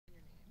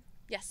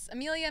Yes,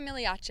 Elena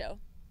Migliaccio.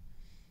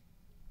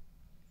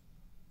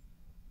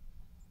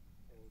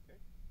 Okay.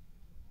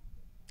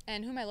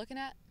 And who am I looking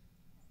at?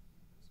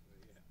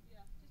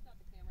 Yeah, just not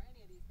the camera.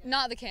 Any of these guys.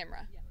 Not the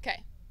camera. Yeah.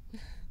 Okay.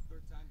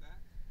 Third time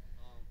back,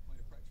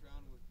 playing a practice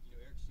round with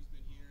Eric. She's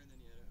been here, and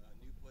then you had a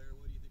new player.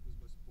 What do you think was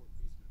the most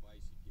important piece of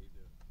advice you gave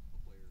to a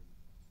player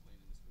playing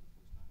in this for the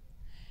first time?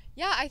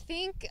 Yeah, I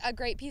think a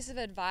great piece of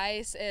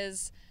advice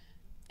is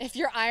if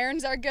your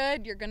irons are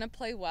good, you're going to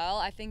play well.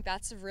 I think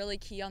that's really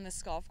key on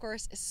this golf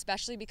course,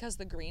 especially because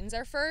the greens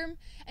are firm.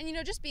 And,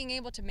 just being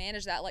able to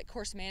manage that, like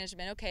course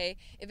management, okay,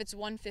 if it's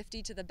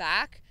 150 to the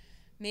back,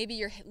 maybe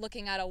you're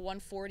looking at a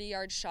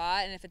 140-yard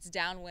shot, and if it's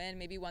downwind,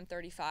 maybe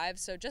 135.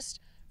 So just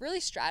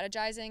really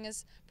strategizing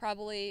is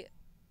probably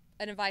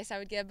an advice I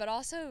would give, but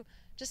also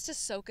just to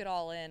soak it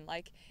all in.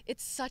 Like,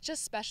 it's such a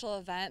special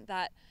event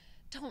that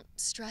don't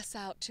stress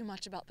out too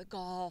much about the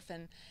golf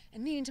and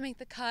needing to make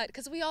the cut,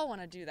 because we all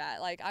want to do that.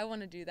 Like, I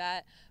want to do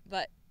that,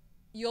 but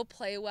you'll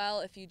play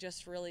well if you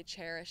just really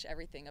cherish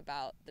everything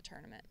about the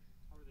tournament.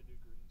 How are the new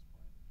greens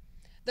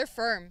playing? They're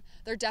firm.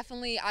 They're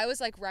definitely, I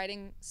was like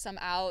writing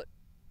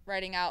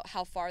out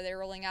how far they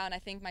were rolling out, and I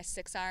think my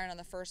 6-iron on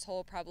the first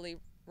hole probably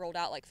rolled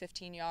out like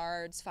 15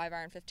 yards,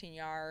 5-iron 15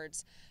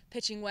 yards,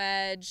 pitching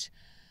wedge,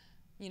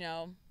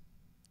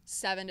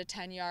 7 to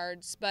 10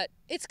 yards, but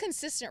it's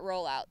consistent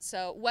rollout.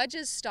 So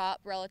wedges stop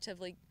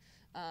relatively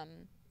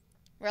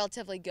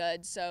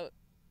good. So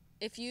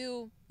if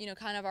you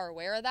kind of are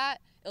aware of that,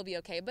 it'll be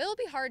okay. But it'll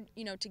be hard,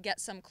 to get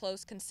some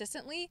close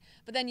consistently,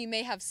 but then you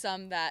may have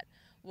some that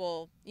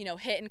will,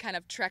 hit and kind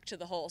of trek to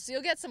the hole. So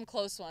you'll get some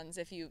close ones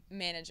if you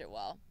manage it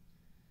well.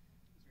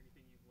 Is there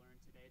anything you've learned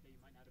today that you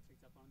might not have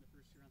picked up on the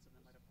first 2 rounds,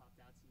 something that might have popped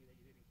out to you that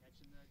you didn't catch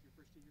in your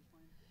first 2 years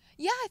playing?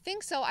 Yeah, I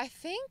think so. I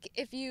think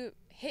if you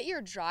hit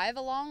your drive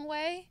a long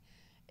way,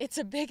 it's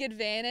a big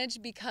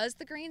advantage because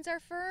the greens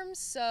are firm.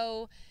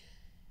 So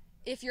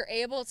if you're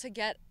able to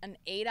get an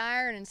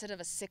 8-iron instead of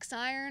a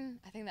 6-iron,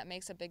 I think that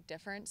makes a big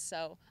difference.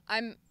 So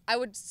I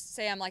would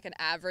say I'm like an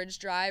average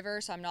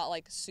driver, so I'm not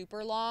like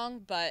super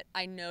long, but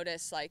I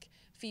notice like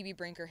Phoebe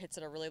Brinker hits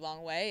it a really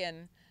long way,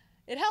 and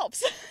it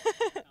helps.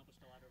 Accomplished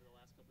a lot over the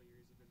last couple of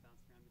years. You've been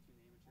bouncing around between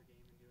the amateur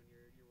game and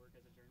doing your work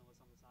as a journalist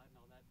on the side and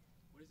all that.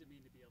 What does it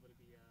mean to be able to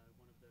be one of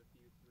the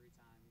few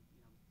 3-time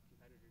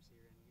competitors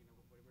here, and what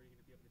are you going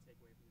to be able to take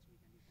away from this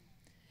weekend, do you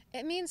think?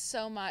 It means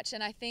so much,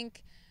 and I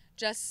think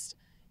just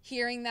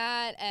hearing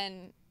that,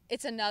 and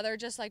it's another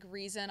just like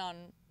reason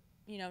on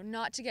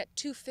not to get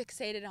too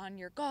fixated on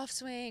your golf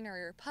swing or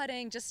your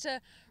putting, just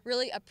to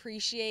really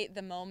appreciate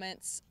the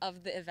moments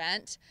of the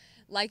event,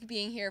 like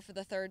being here for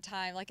the 3rd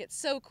time. Like, it's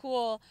so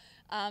cool,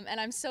 and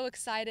I'm so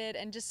excited,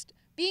 and just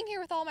being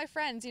here with all my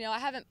friends. I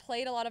haven't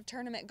played a lot of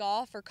tournament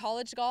golf or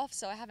college golf,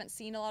 so I haven't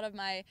seen a lot of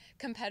my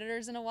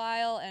competitors in a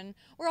while, and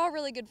we're all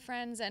really good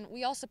friends, and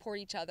we all support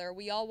each other.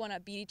 We all want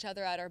to beat each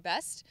other at our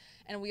best,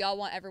 and we all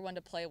want everyone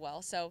to play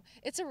well. So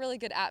it's a really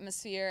good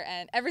atmosphere,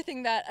 and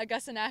everything that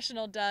Augusta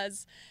National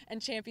does and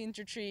Champions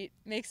Retreat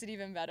makes it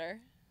even better.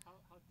 How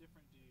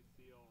different do you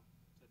feel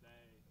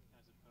today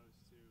as opposed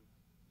to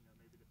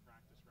maybe the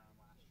practice round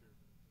last year,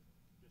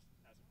 just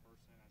as a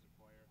person, as a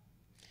player?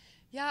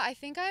 Yeah, I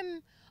think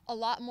I'm a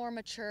lot more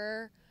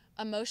mature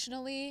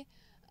emotionally.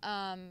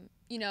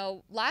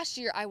 Last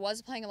year I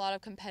was playing a lot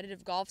of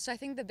competitive golf, so I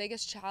think the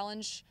biggest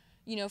challenge,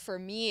 for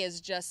me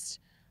is just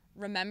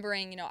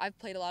remembering, I've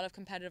played a lot of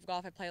competitive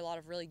golf. I play a lot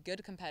of really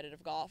good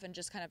competitive golf, and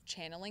just kind of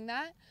channeling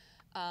that.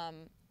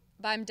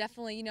 But I'm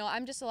definitely,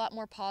 I'm just a lot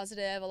more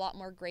positive, a lot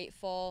more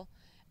grateful,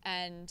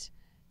 and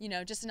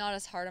just not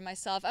as hard on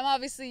myself. I'm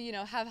obviously,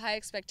 have high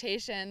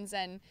expectations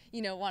and,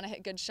 want to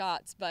hit good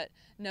shots, but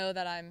know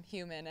that I'm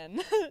human,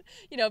 and,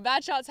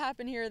 bad shots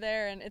happen here or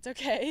there, and it's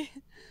okay. Do you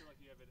feel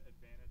like you have an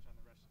advantage on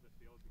the rest of the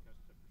field because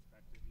of the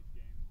perspective you've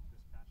gained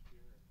this past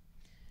year?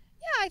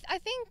 Yeah, I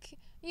think,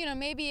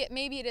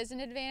 maybe it is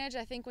an advantage.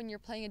 I think when you're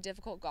playing a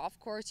difficult golf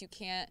course, you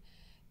can't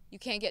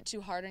get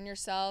too hard on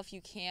yourself.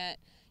 You can't,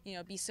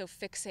 be so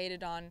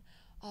fixated on,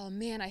 oh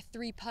man, I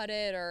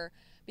 3-putted, or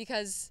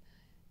because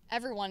a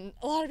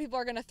lot of people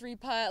are going to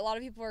 3-putt, a lot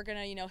of people are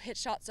going to, hit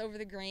shots over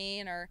the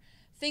green or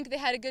think they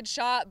had a good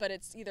shot, but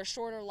it's either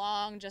short or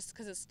long just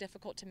because it's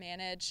difficult to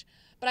manage.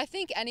 But I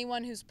think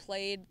anyone who's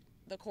played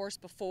the course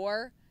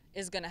before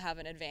is going to have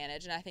an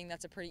advantage, and I think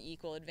that's a pretty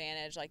equal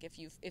advantage. Like, if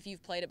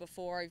you've played it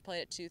before, you've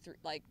played it 2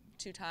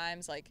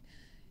 times, like,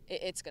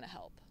 it's going to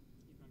help.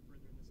 You've gone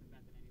further in this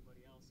event than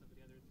anybody else of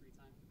the other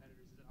 3-time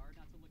competitors. Is it hard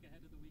not to look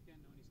ahead to the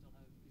weekend knowing you still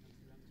have 2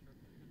 rounds of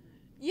stroke to go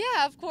through?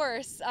 Yeah, of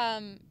course.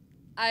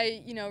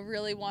 I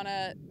really want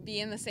to be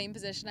in the same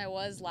position I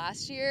was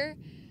last year,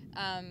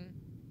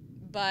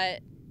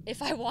 but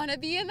if I want to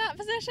be in that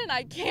position,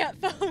 I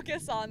can't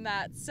focus on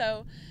that.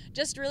 So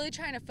just really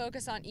trying to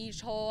focus on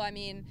each hole. I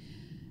mean,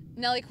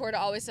 Nelly Korda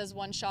always says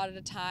 1 shot at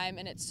a time,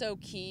 and it's so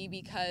key,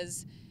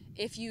 because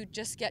if you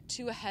just get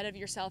too ahead of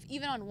yourself,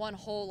 even on one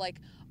hole, like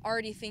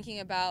already thinking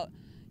about,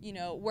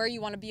 where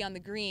you want to be on the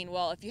green,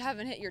 well, if you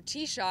haven't hit your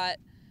tee shot,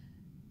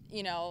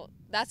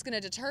 that's going to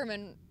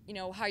determine,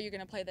 how you're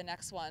going to play the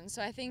next one.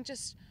 So I think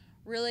just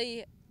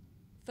really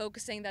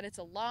focusing that it's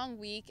a long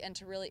week and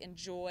to really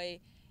enjoy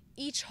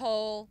each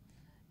hole,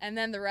 and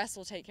then the rest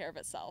will take care of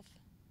itself.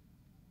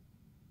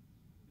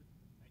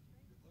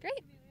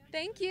 Great.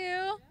 Thank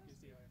you. Good to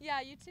see you.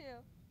 Yeah, you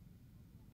too.